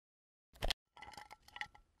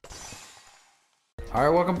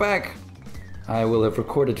Alright, welcome back. I will have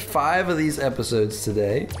recorded 5 of these episodes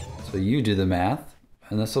today, so you do the math,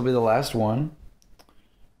 and this will be the last one.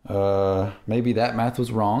 Maybe that math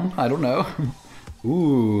was wrong, I don't know.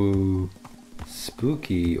 Ooh,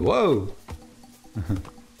 spooky. Whoa!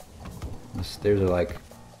 The stairs are like...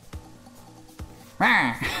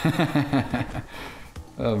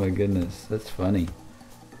 Oh my goodness, that's funny.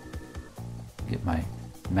 Get my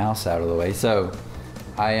mouse out of the way. So,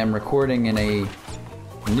 I am recording in a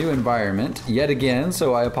new environment yet again,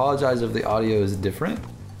 so I apologize if the audio is different,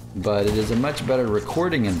 but it is a much better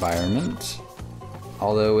recording environment,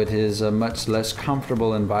 although it is a much less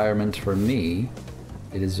comfortable environment for me.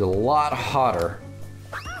 It is a lot hotter.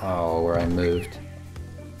 Oh, where I moved.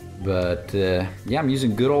 But yeah, I'm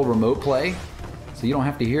using good old remote play, so you don't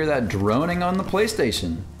have to hear that droning on the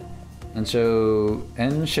PlayStation. And so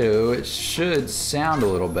it should sound a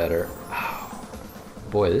little better. Oh,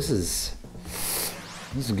 boy, this is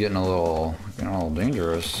getting a little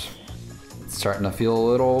dangerous. It's starting to feel a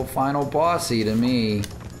little final bossy to me.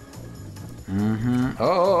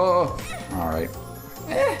 Oh, all right.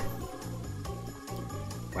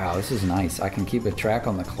 Wow, this is nice. I can keep a track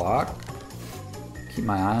on the clock. Keep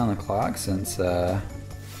my eye on the clock since I'm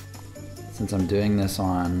doing this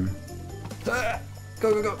on. Go.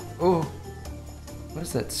 Oh, what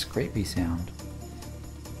is that scrapey sound?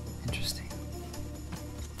 Interesting.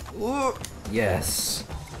 Oh, yes.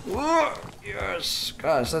 Oh, yes.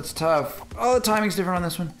 Gosh, that's tough. Oh, the timing's different on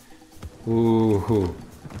this one. Ooh.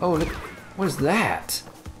 Oh, look. What is that?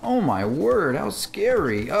 Oh my word, how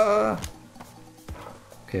scary.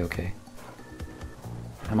 Okay.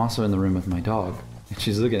 I'm also in the room with my dog, and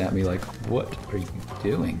she's looking at me like, what are you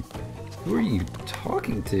doing? Who are you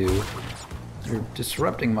talking to? You're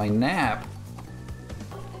disrupting my nap.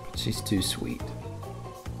 But she's too sweet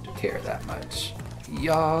to care that much.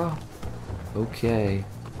 Yeah. Okay.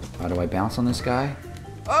 How do I bounce on this guy?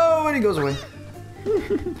 Oh, and he goes away.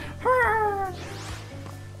 Alright,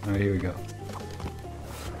 here we go.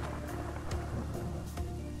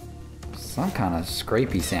 Some kind of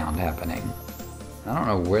scrapey sound happening. I don't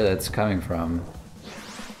know where that's coming from.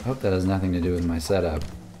 I hope that has nothing to do with my setup.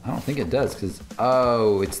 I don't think it does, because...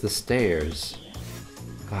 Oh, it's the stairs.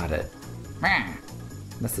 Got it.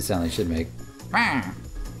 That's the sound they should make.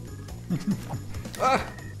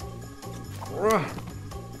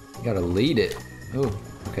 You gotta lead it. Oh,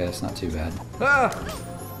 okay, that's not too bad. I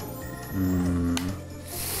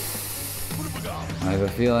have a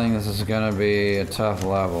feeling this is gonna be a tough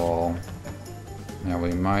level. Now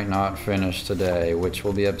we might not finish today, which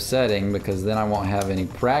will be upsetting because then I won't have any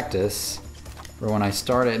practice for when I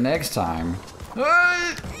start it next time.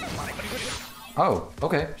 Oh,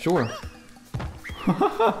 okay, sure.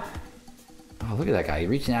 Oh, look at that guy, he's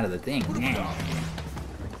reaching out of the thing.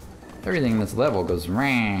 Everything in this level goes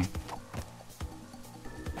rah.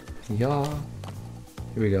 Yeah.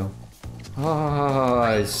 Here we go. Oh,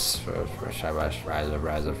 it's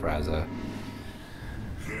Fraza.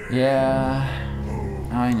 Yeah.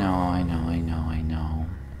 I know.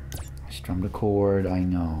 I strummed a chord, I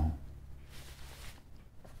know.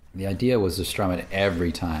 The idea was to strum it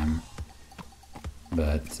every time,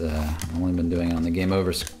 but I've only been doing it on the game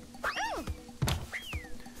over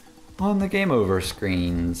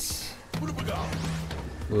screens.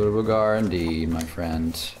 Urubagar indeed, my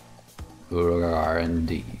friend. Urubagar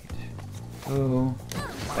indeed. Oh,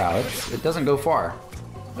 wow, it doesn't go far.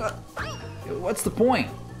 What's the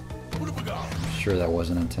point? I'm sure that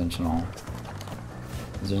wasn't intentional.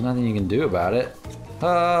 There's nothing you can do about it.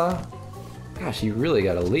 Gosh, you really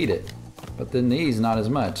gotta lead it. But then these, not as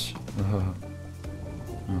much.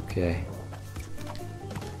 Okay.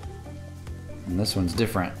 And this one's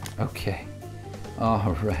different. Okay.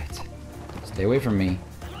 Alright. Stay away from me.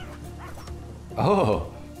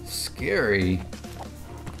 Oh, scary.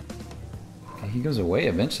 Okay, he goes away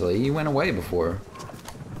eventually. He went away before.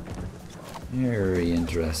 Very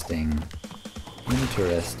interesting.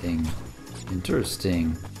 Interesting.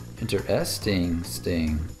 Interesting. Interesting.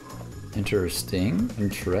 Sting. Interesting.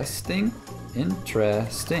 Interesting.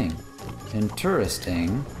 Interesting.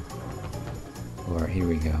 Interesting. Or here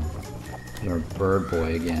we go. Our bird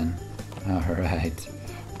boy again. Alright.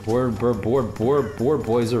 Board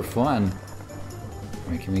boys are fun.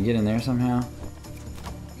 Alright, can we get in there somehow?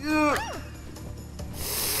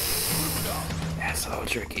 That's a little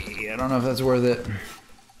tricky. I don't know if that's worth it.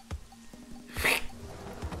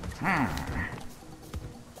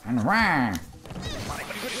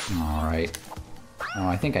 Alright. Oh,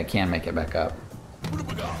 I think I can make it back up.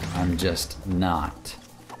 I'm just not.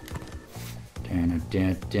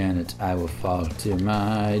 Damn it, I will fall to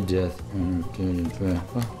my death. Oh,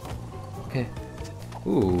 okay.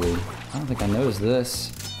 Ooh, I don't think I noticed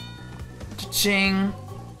this. Cha-ching!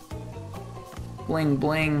 Bling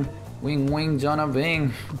bling, wing wing, Jonna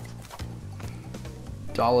Bing.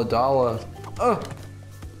 Dollar dollar. Oh!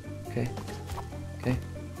 Okay. Okay.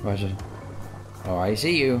 Roger. Oh, I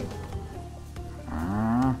see you.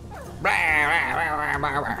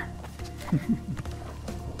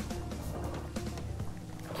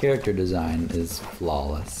 Character design is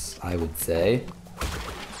flawless, I would say.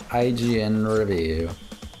 IGN review.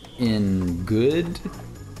 In good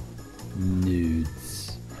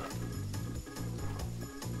nudes.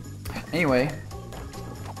 Anyway.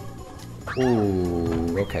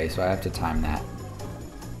 Ooh, okay, so I have to time that.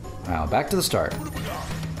 Wow, back to the start.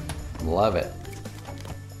 Love it.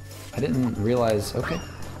 I didn't realize, okay.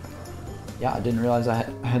 Yeah, I didn't realize I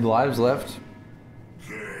had lives left.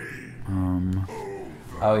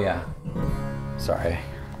 Oh yeah. Sorry.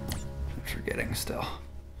 I'm forgetting still.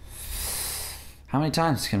 How many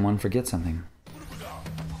times can one forget something?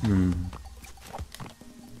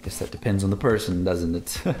 Guess that depends on the person, doesn't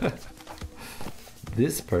it?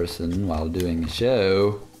 This person, while doing a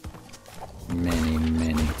show, many,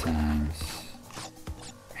 many times.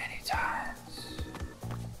 Many times.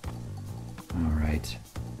 Alright.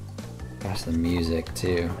 Gosh, the music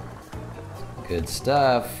too. Good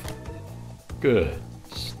stuff. Good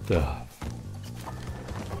stuff.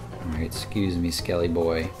 Alright, excuse me, Skelly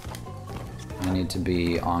boy. I need to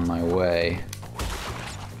be on my way.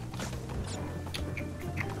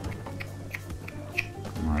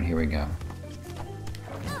 Alright, here we go.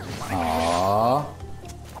 Aww.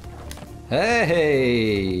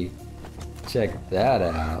 Hey! Check that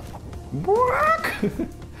out.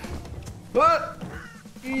 What?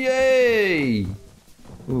 Yay!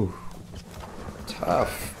 Ooh.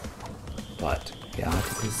 Tough. But got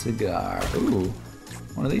the cigar. Ooh.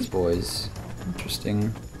 One of these boys.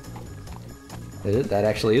 Interesting. That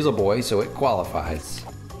actually is a boy, so it qualifies.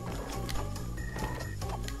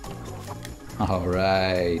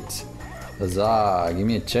 Alright. Huzzah. Give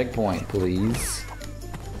me a checkpoint, please.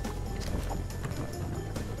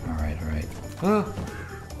 Alright, alright.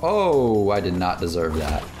 Oh, I did not deserve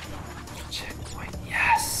that. Checkpoint,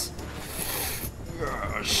 yes.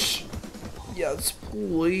 Yes. Yes,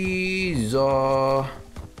 please. Yeah.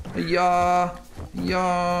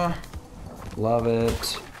 Yeah. Love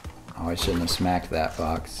it. Oh, I shouldn't have smacked that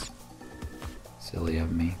box. Silly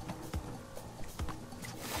of me.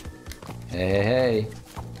 Hey, hey, hey.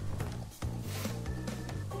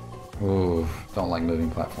 Ooh, don't like moving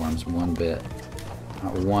platforms one bit.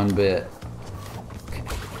 Not one bit. Okay.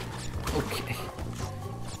 Okay.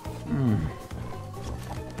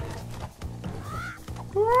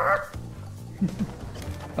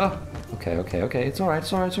 Oh, okay, okay, okay. It's alright,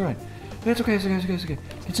 it's alright, it's alright. It's okay, it's okay, it's okay, it's okay.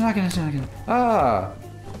 It's not gonna. Ah!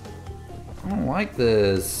 I don't like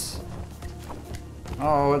this.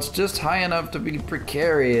 Oh, it's just high enough to be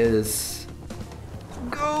precarious.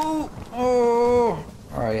 Go! Oh!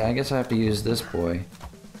 Alright, I guess I have to use this boy.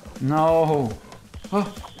 No!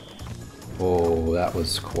 Oh, oh, that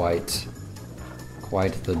was quite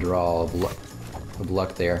the draw of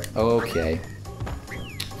luck there. Okay.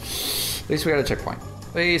 At least we got a checkpoint.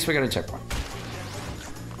 At least we got a checkpoint.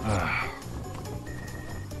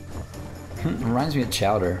 Reminds me of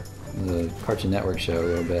Chowder, the Cartoon Network show a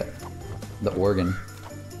little bit. The organ.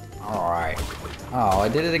 Alright. Oh, I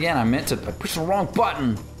did it again. I pushed the wrong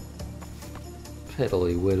button.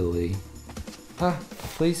 Piddly widdly.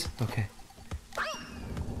 Please? Okay.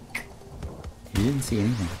 You didn't see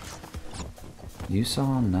anything. You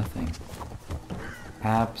saw nothing.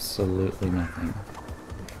 Absolutely nothing.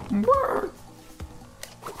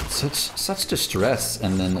 Such distress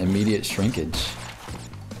and then immediate shrinkage.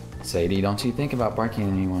 Sadie, don't you think about barking at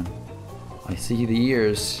anyone. I see the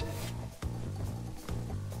ears.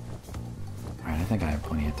 Alright, I think I have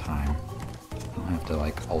plenty of time. I don't have to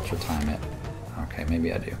like ultra time it. Okay,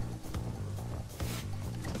 maybe I do.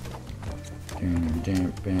 Can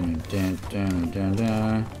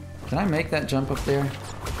I make that jump up there?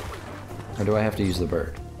 Or do I have to use the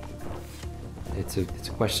bird? It's a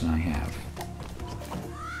question I have.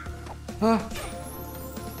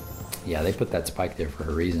 Yeah, they put that spike there for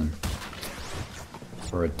a reason.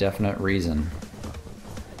 For a definite reason.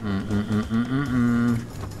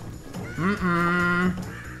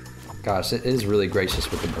 Gosh, it is really gracious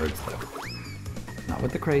with the birds though. Not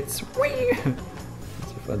with the crates. Whee! It's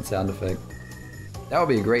a fun sound effect. That would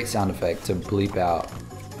be a great sound effect to bleep out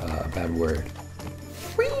a bad word.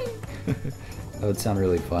 Whee! That would sound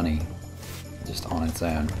really funny. Just on its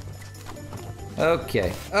own.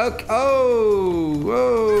 Okay. Okay. Oh!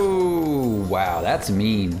 Oh! Wow, that's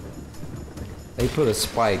mean. They put a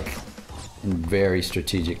spike in very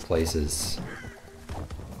strategic places.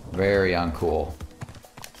 Very uncool.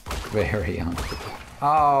 Very uncool.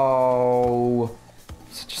 Oh,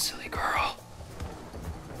 such a silly girl.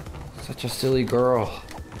 Such a silly girl.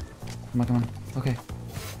 Come on, come on. Okay.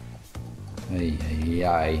 Ay, ay,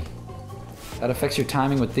 ay. That affects your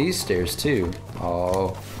timing with these stairs too.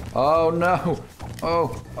 Oh. Oh no.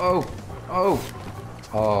 Oh. Oh. Oh.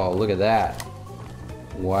 Oh, look at that.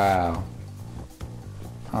 Wow.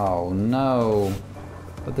 Oh no.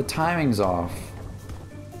 But the timing's off.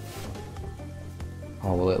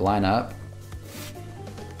 Oh, will it line up?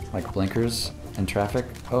 Like blinkers and traffic?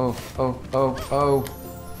 Oh, oh, oh, oh.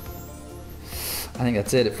 I think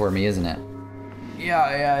that's it for me, isn't it?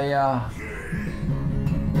 Yeah.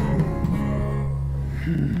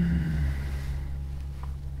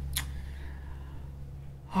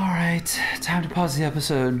 Alright, time to pause the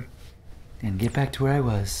episode and get back to where I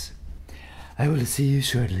was. I will see you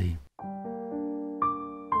shortly.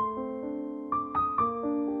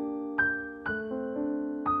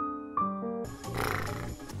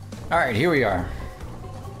 Alright, here we are.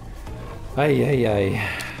 Ay.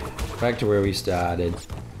 Back to where we started.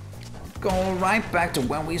 Go right back to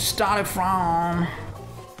where we started from.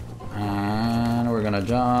 And we're gonna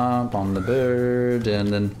jump on the bird and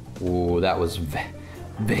then... Ooh, that was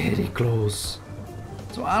very close.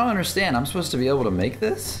 So I don't understand. I'm supposed to be able to make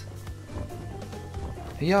this?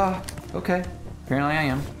 Yeah, okay. Apparently I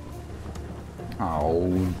am.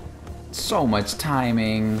 Oh, so much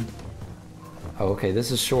timing. Oh, okay,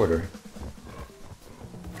 this is shorter.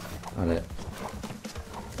 Got it.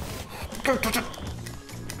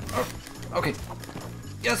 Okay.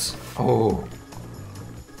 Yes. Oh.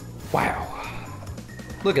 Wow.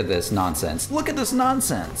 Look at this nonsense. Look at this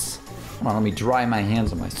nonsense. Hold on, let me dry my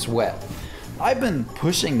hands on my sweat. I've been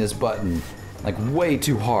pushing this button like way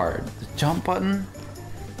too hard. The jump button?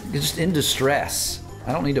 It's just in distress.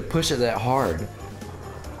 I don't need to push it that hard.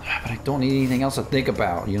 But I don't need anything else to think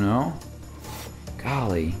about, you know?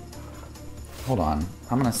 Golly. Hold on.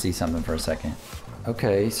 I'm gonna see something for a second.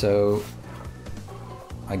 Okay, so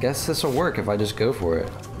I guess this will work if I just go for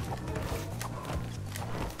it.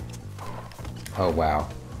 Oh wow.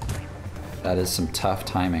 That is some tough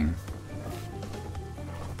timing.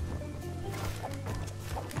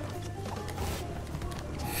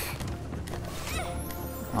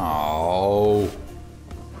 Oh.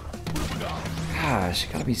 Gosh,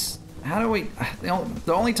 gotta be... How do we...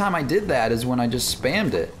 The only time I did that is when I just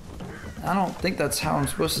spammed it. I don't think that's how I'm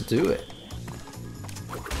supposed to do it.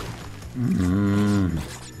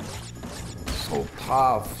 So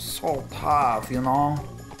tough, you know?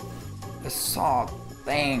 It's so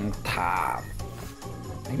dang tough.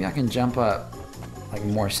 Maybe I can jump up like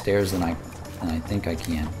more stairs than I think I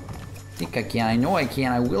can. I know I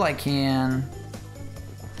can, I can.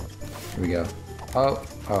 Here we go. Oh.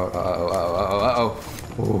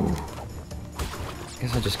 Ooh. I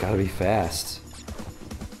guess I just gotta be fast.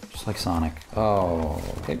 Just like Sonic. Oh,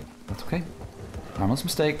 okay. That's okay. Harmless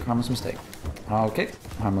mistake. Okay.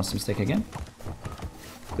 Harmless mistake again.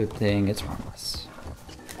 Good thing it's harmless.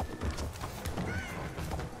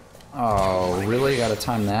 Oh, really? Gotta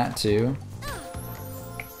time that too?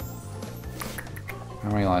 How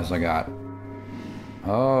many lives I got?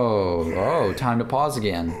 Oh, time to pause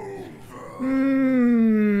again.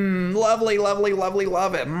 Lovely,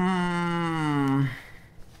 love it.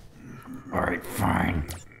 Alright, fine.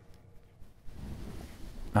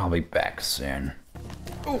 I'll be back soon.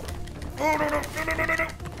 Oh, no.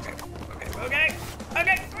 Okay.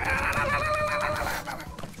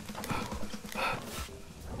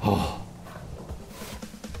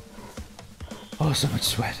 Oh, so much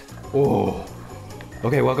sweat. Oh.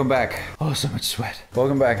 Okay, welcome back. Oh, so much sweat.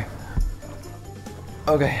 Welcome back.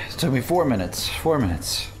 Okay, it took me 4 minutes. 4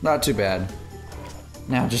 minutes. Not too bad.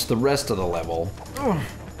 Now just the rest of the level.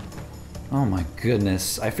 Oh my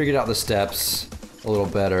goodness. I figured out the steps a little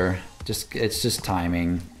better. It's just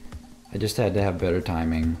timing. I just had to have better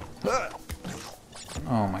timing.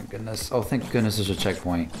 Oh my goodness. Oh, thank goodness there's a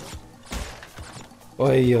checkpoint.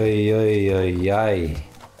 Ay.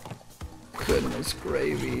 Goodness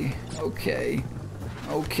gravy. Okay.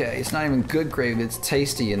 It's not even good gravy. It's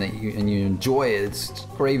tasty and you enjoy it. It's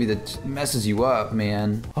gravy that messes you up,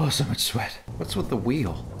 man. Oh, so much sweat. What's with the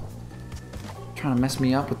wheel? Trying to mess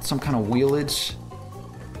me up with some kind of wheelage?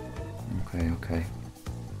 Okay.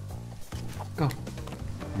 Go.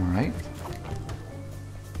 Alright,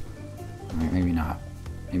 maybe not.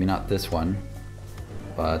 Maybe not this one,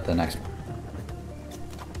 but the next one.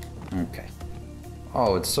 Okay.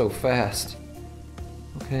 Oh, it's so fast.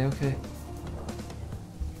 Okay.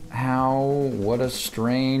 How? What a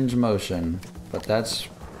strange motion. But that's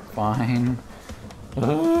fine.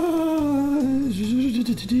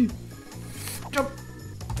 Jump.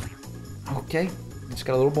 Okay, just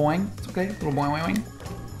got a little boing. It's okay, a little boing, boing,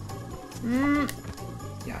 boing.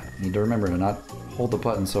 Yeah, I need to remember to not hold the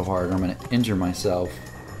button so hard or I'm gonna injure myself.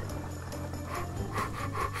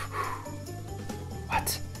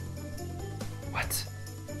 What?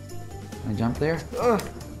 Can I jump there? Ugh.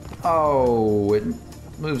 Oh, it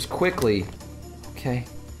moves quickly. Okay.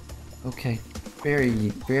 Okay.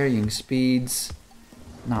 Varying speeds.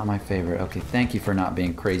 Not my favorite. Okay, thank you for not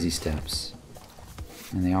being crazy steps.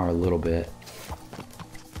 And they are a little bit.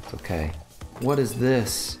 It's okay. What is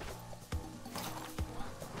this?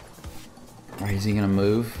 Alright, is he gonna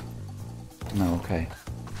move? No, okay.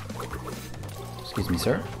 Excuse me,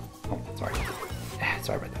 sir. Oh, sorry.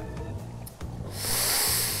 Sorry about that.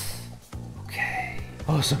 Okay.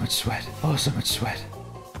 Oh, so much sweat. Oh, so much sweat.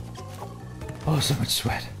 Oh, so much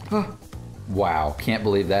sweat. Oh. Wow, can't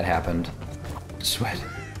believe that happened. Sweat.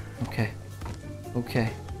 Okay.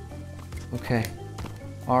 Okay. Okay.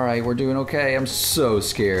 Alright, we're doing okay. I'm so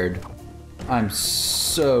scared. I'm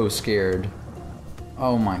so scared.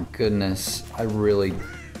 Oh my goodness. I really...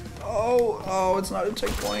 Oh, it's not a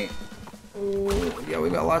checkpoint. Oh, yeah,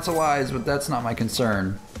 we've got lots of lives, but that's not my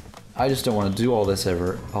concern. I just don't want to do all this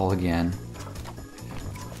all again.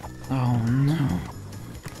 Oh no.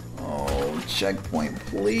 Oh, checkpoint,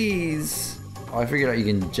 please. Oh, I figured out you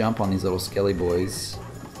can jump on these little skelly boys.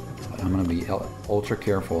 But I'm gonna be ultra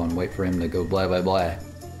careful and wait for him to go blah blah blah.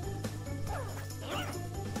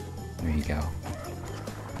 There you go.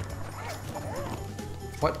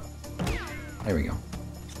 What? There we go.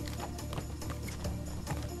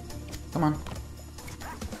 Come on.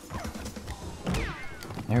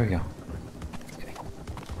 There we go. Okay.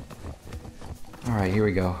 Alright, here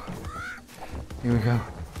we go. Here we go.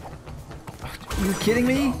 Are you kidding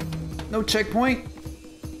me? No checkpoint?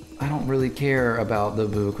 I don't really care about the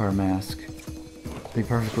Boo-Car mask, to be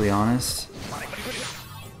perfectly honest.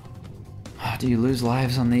 Do you lose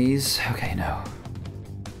lives on these? Okay, no.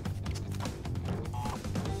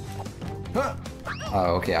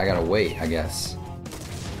 Oh, okay, I gotta wait, I guess.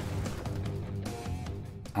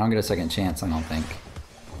 I don't get a second chance, I don't think.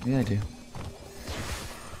 Maybe I do.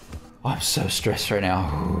 Oh, I'm so stressed right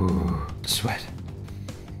now. Ooh, sweat.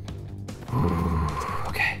 Ooh,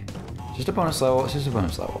 okay. Just a bonus level, it's just a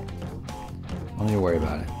bonus level. Don't need to worry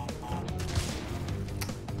about it.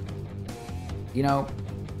 You know,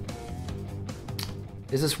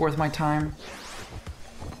 is this worth my time?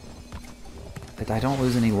 I don't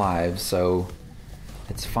lose any lives, so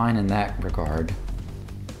it's fine in that regard.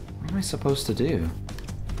 What am I supposed to do?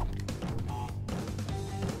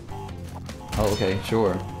 Oh, okay,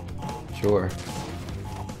 sure. Sure.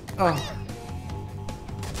 Oh.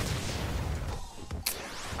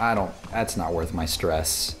 That's not worth my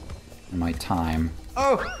stress and my time.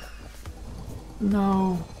 Oh!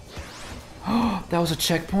 No. Oh, that was a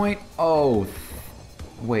checkpoint? Oh.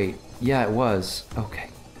 Wait, yeah, it was. Okay.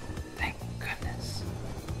 Thank goodness.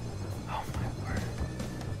 Oh my word.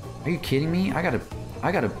 Are you kidding me? I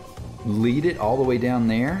gotta lead it all the way down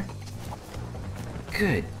there?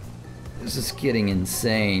 Good. This is getting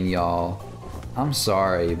insane, y'all. I'm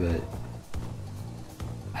sorry, but...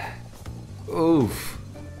 Oof.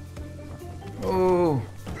 Oh.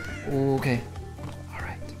 Okay.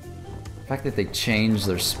 Alright. The fact that they changed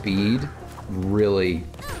their speed really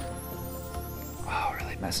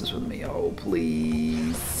messes with me. Oh,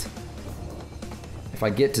 please. If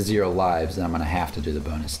I get to 0 lives, then I'm gonna have to do the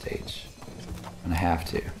bonus stage. I'm gonna have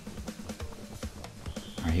to.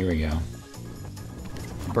 Alright, here we go.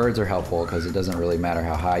 Birds are helpful because it doesn't really matter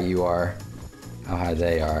how high you are, how high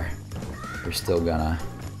they are. You're still gonna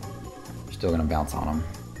bounce on them.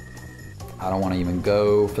 I don't want to even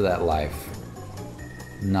go for that life.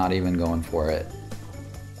 Not even going for it.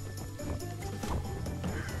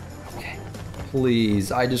 Okay,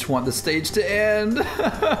 please. I just want the stage to end.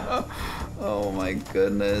 Oh my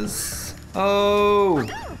goodness. Oh,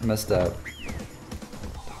 I messed up.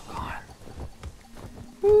 Doggone.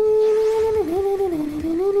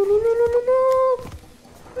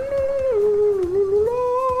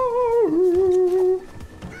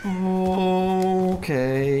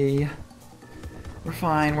 Okay.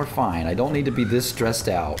 We're fine. I don't need to be this stressed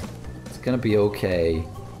out. It's gonna be okay.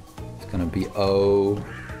 It's gonna be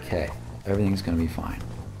okay. Everything's gonna be fine.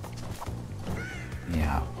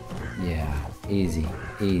 Yeah. Easy.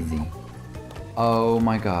 Oh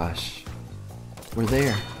my gosh. We're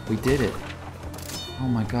there. We did it. Oh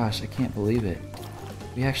my gosh, I can't believe it.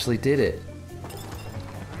 We actually did it.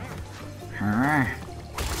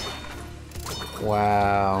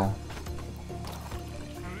 Wow.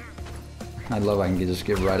 I love I can just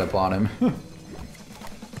get right up on him.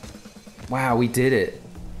 Wow, we did it.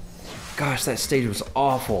 Gosh, that stage was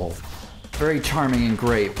awful. Very charming and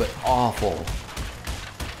great, but awful.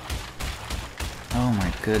 Oh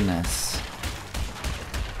my goodness.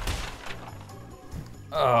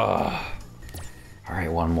 Ugh.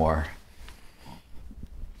 Alright, one more.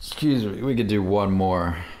 Excuse me, we could do one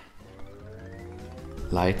more.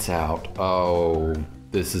 Lights out. Oh,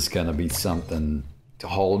 this is gonna be something. A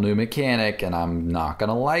whole new mechanic, and I'm not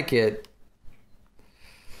gonna like it.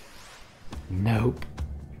 Nope.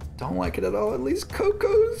 Don't like it at all. At least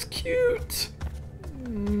Coco's cute.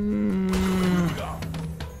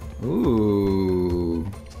 Ooh.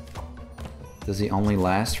 Does he only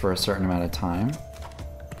last for a certain amount of time?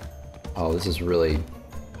 Oh, this is really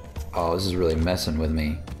messing with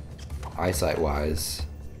me. Eyesight wise.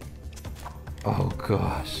 Oh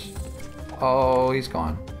gosh. Oh, he's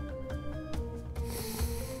gone.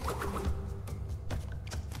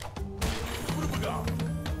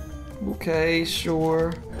 Okay,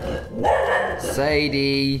 sure.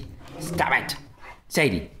 Sadie. Stop it.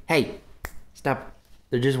 Sadie, hey. Stop.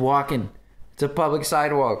 They're just walking. It's a public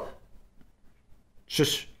sidewalk.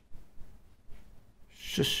 Shush.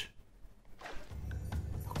 Shush.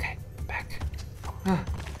 Okay, back. Oh.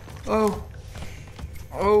 Oh.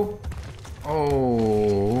 Oh.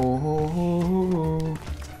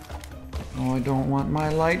 Oh, I don't want my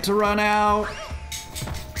light to run out.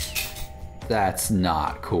 That's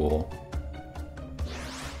not cool.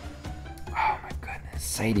 Oh my goodness.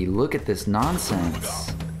 Sadie, look at this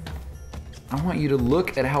nonsense. I want you to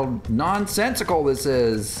look at how nonsensical this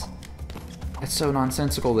is. It's so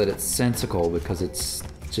nonsensical that it's sensical because it's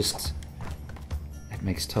just... It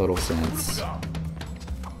makes total sense.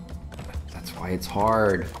 That's why it's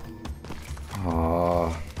hard.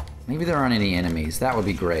 Oh, maybe there aren't any enemies. That would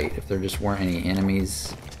be great if there just weren't any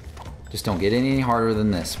enemies. Just don't get any harder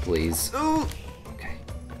than this, please. Ooh. Okay.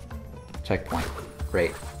 Checkpoint.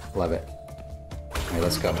 Great. Love it. Alright,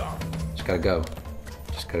 let's go. Just gotta go.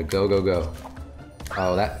 Just gotta go, go, go.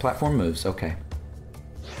 Oh, that platform moves. Okay.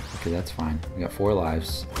 Okay, that's fine. We got 4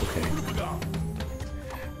 lives. Okay.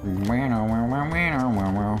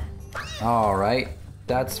 Alright.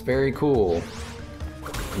 That's very cool.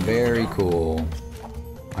 Very cool.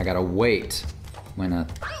 I gotta wait when a...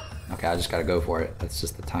 Okay, I just gotta go for it. That's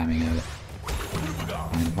just the timing of it.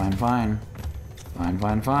 Fine, fine, fine. Fine,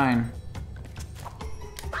 fine, fine.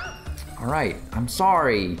 Alright, I'm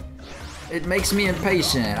sorry. It makes me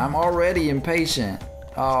impatient. I'm already impatient.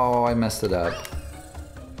 Oh, I messed it up.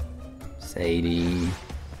 Sadie.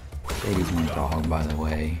 Sadie's my dog, by the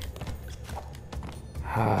way.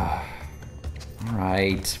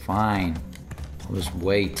 Alright, fine. I'll just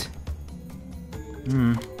wait.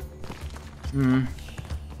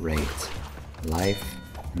 Great. Life,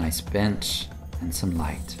 a nice bench, and some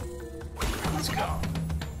light. Right, let's go.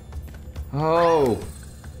 Oh!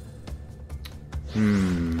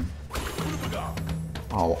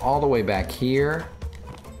 Oh, all the way back here?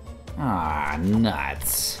 Ah,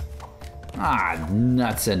 nuts. Ah,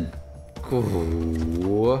 nuts and...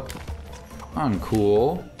 Ooh.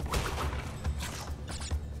 Uncool.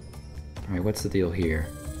 Alright, what's the deal here?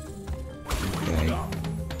 Okay.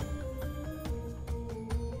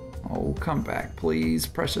 Oh, come back, please.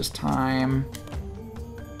 Precious time.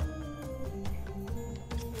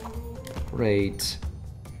 Great.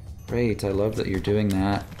 Great, I love that you're doing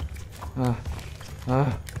that.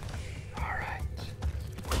 Alright.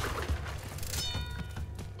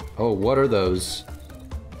 Oh, what are those?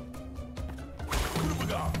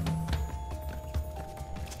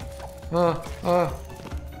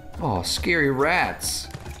 Oh, scary rats.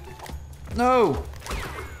 No!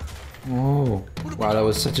 Oh, wow, that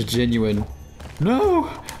was such a genuine... No!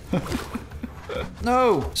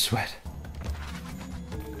 No! Sweat.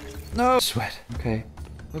 No! Sweat. Okay.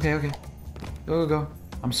 Okay, okay. Go, go, go.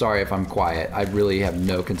 I'm sorry if I'm quiet. I really have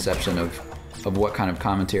no conception of what kind of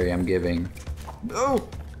commentary I'm giving. No!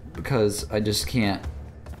 Because I just can't...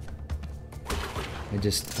 I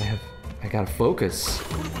gotta focus.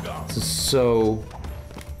 This is so...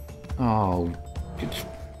 Oh.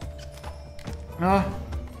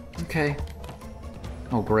 Okay.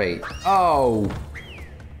 Oh, great. Oh!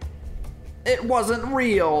 It wasn't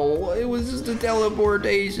real! It was just a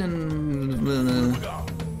teleportation.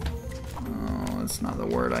 Oh, that's not the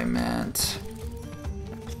word I meant.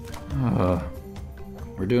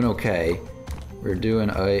 We're doing okay. We're doing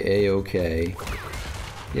a-okay.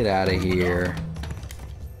 Get out of here.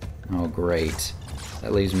 Oh, great.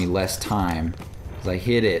 That leaves me less time. Because I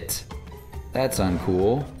hit it. That's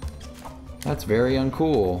uncool. That's very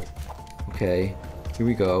uncool. Okay, here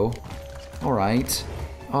we go. Alright.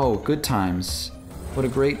 Oh, good times. What a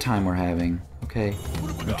great time we're having. Okay,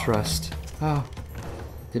 no trust. Oh,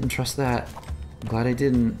 didn't trust that. I'm glad I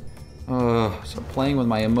didn't. Oh, stop playing with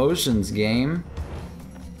my emotions, game.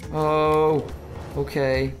 Oh,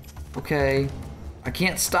 okay, okay. I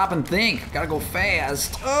can't stop and think. Gotta go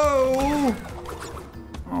fast. Oh,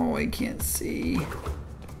 oh, I can't see.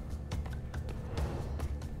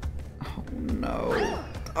 Oh no.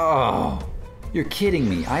 Oh, you're kidding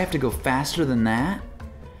me. I have to go faster than that?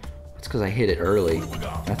 It's because I hit it early.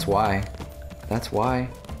 That's why. That's why.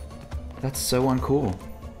 That's so uncool.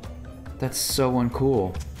 That's so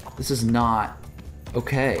uncool. This is not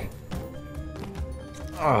okay.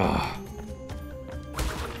 Ugh.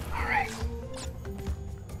 Alright.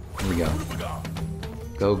 Here we go.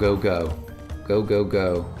 Go, go, go. Go, go,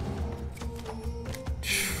 go.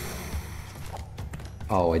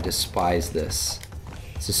 Oh, I despise this.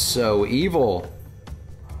 This is so evil.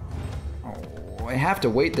 Oh, I have to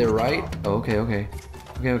wait there, right? Oh, okay, okay.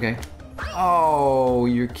 Okay, okay. Oh,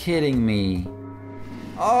 you're kidding me.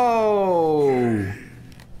 Oh.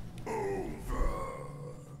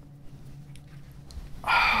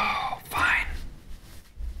 Oh, fine.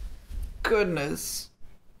 Goodness.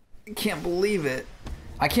 I can't believe it.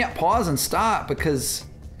 I can't pause and stop because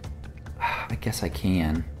I guess I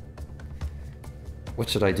can. What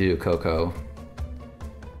should I do, Coco?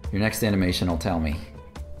 Your next animation will tell me.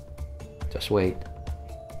 Just wait.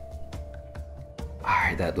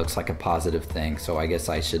 Alright, that looks like a positive thing, so I guess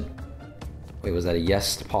I should... Wait, was that a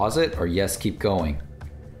yes to pause it, or yes, keep going?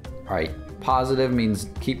 Alright, positive means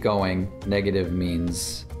keep going, negative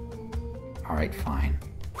means... Alright, fine.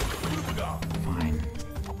 Fine.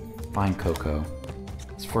 Fine, Coco.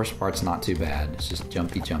 This first part's not too bad. It's just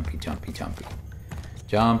jumpy, jumpy, jumpy, jumpy.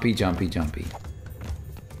 Jumpy, jumpy, jumpy.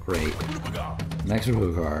 Great. Next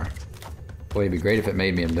car. Boy, it'd be great if it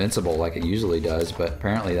made me invincible like it usually does, but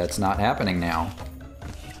apparently that's not happening now.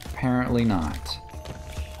 Apparently not.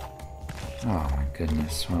 Oh my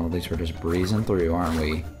goodness. Well, at least we're just breezing through, aren't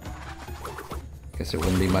we? Guess it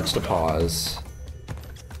wouldn't be much to pause.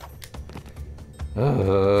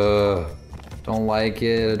 Don't like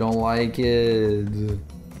it, I don't like it.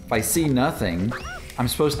 If I see nothing, I'm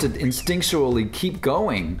supposed to instinctually keep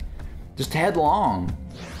going. Just headlong.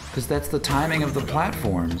 Because that's the timing of the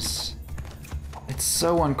platforms. It's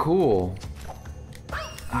so uncool.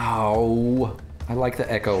 Oh, I like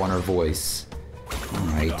the echo on her voice.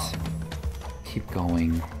 Alright. Keep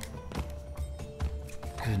going.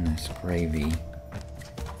 Goodness gravy.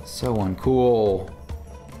 So uncool.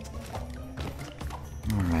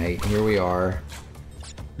 Alright, here we are.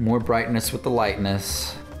 More brightness with the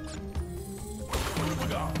lightness.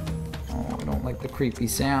 Oh, I don't like the creepy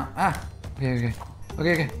sound. Ah! Okay, okay.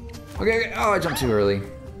 Okay, okay. Okay, okay. Oh, I jumped too early.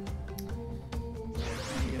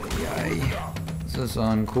 This is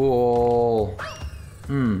uncool.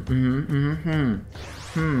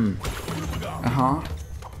 Uh-huh.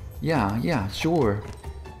 Yeah, sure.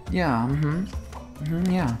 Yeah,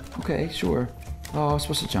 yeah, okay, sure. Oh, I was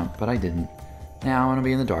supposed to jump, but I didn't. Now I want to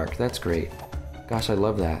be in the dark. That's great. Gosh, I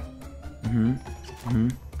love that.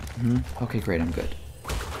 Okay, great, I'm good.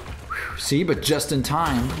 Whew, see, but just in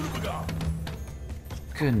time.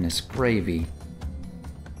 Goodness gravy.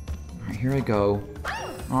 Alright, here I go.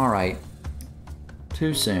 Alright.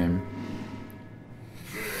 Too soon.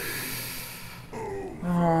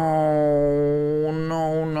 Oh,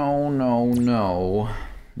 no, no, no, no.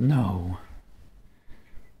 No.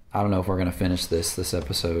 I don't know if we're gonna finish this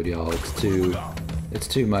episode, y'all. It's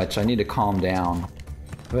too much. I need to calm down.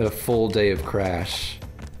 I've had a full day of Crash.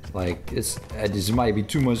 Like, this might be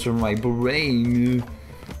too much for my brain.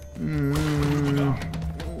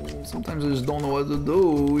 Sometimes I just don't know what to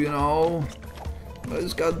do, you know? I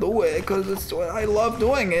just gotta do it because I love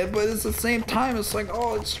doing it, but at the same time, it's like,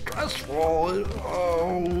 oh, it's stressful.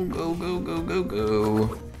 Oh, go, go, go, go,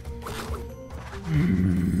 go.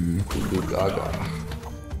 Goo goo gaga.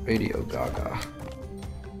 Radio Gaga.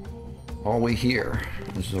 All we hear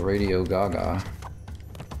is the Radio Gaga.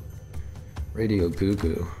 Radio Goo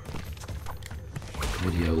Goo.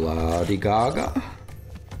 Radio La-di Gaga.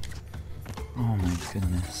 Oh my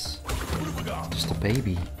goodness. Just a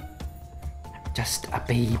baby. I'm just a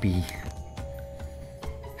baby.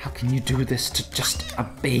 How can you do this to just a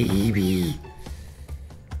baby?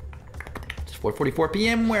 It's 4:44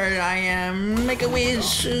 p.m. where I am. Make a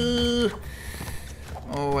wish.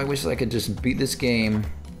 Oh, I wish I could just beat this game.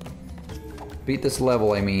 Beat this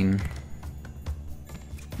level, I mean.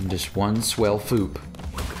 In just one swell foop.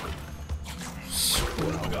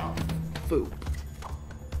 Swell foop.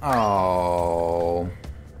 Oh.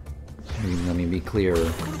 Let me be clear.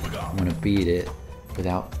 I want to beat it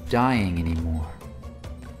without dying anymore.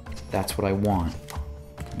 That's what I want.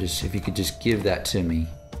 Just if you could just give that to me.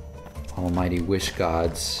 Almighty wish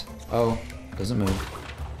gods. Oh, doesn't move.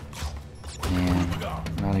 Man,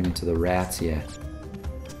 not even to the rats yet.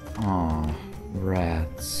 Aw,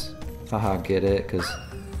 rats. Haha, get it? Because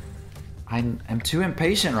I'm too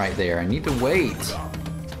impatient right there. I need to wait.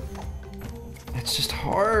 It's just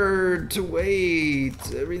hard to wait.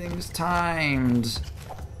 Everything's timed.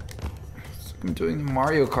 I'm doing the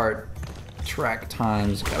Mario Kart track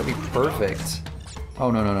times. Gotta be perfect.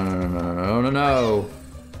 Oh, no, no, no, no, no, no, no, no, no.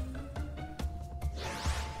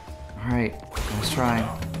 Alright, let's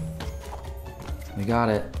try. We got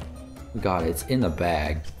it. We got it. It's in the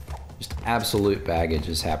bag. Just absolute baggage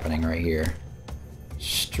is happening right here.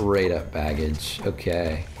 Straight up baggage.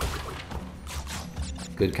 Okay.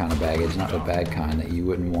 Good kind of baggage, not the bad kind that you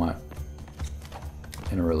wouldn't want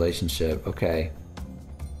in a relationship. Okay.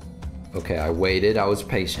 Okay, I waited. I was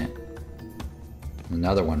patient.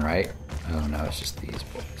 Another one, right? Oh no, it's just these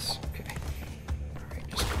boys. Okay. Alright,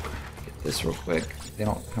 just get this real quick. They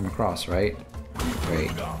don't come across, right?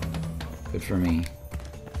 Great. Good for me.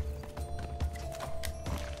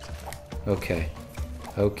 Okay.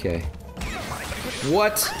 Okay.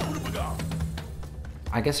 What?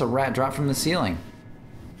 I guess a rat dropped from the ceiling.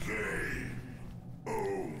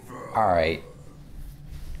 Alright.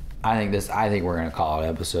 I think we're gonna call it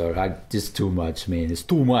an episode. Just too much, man. It's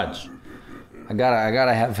too much. I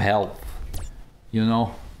gotta have health. You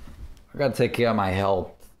know? I gotta take care of my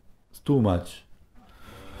health. It's too much.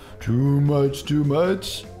 Too much, too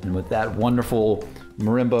much. And with that wonderful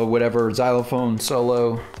marimba, whatever, xylophone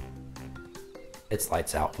solo, it's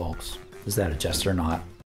lights out, folks. Is that a jest or not?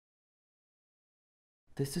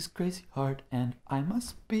 This is crazy hard, and I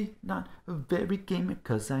must be not a very gamer,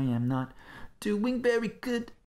 cause I am not doing very good.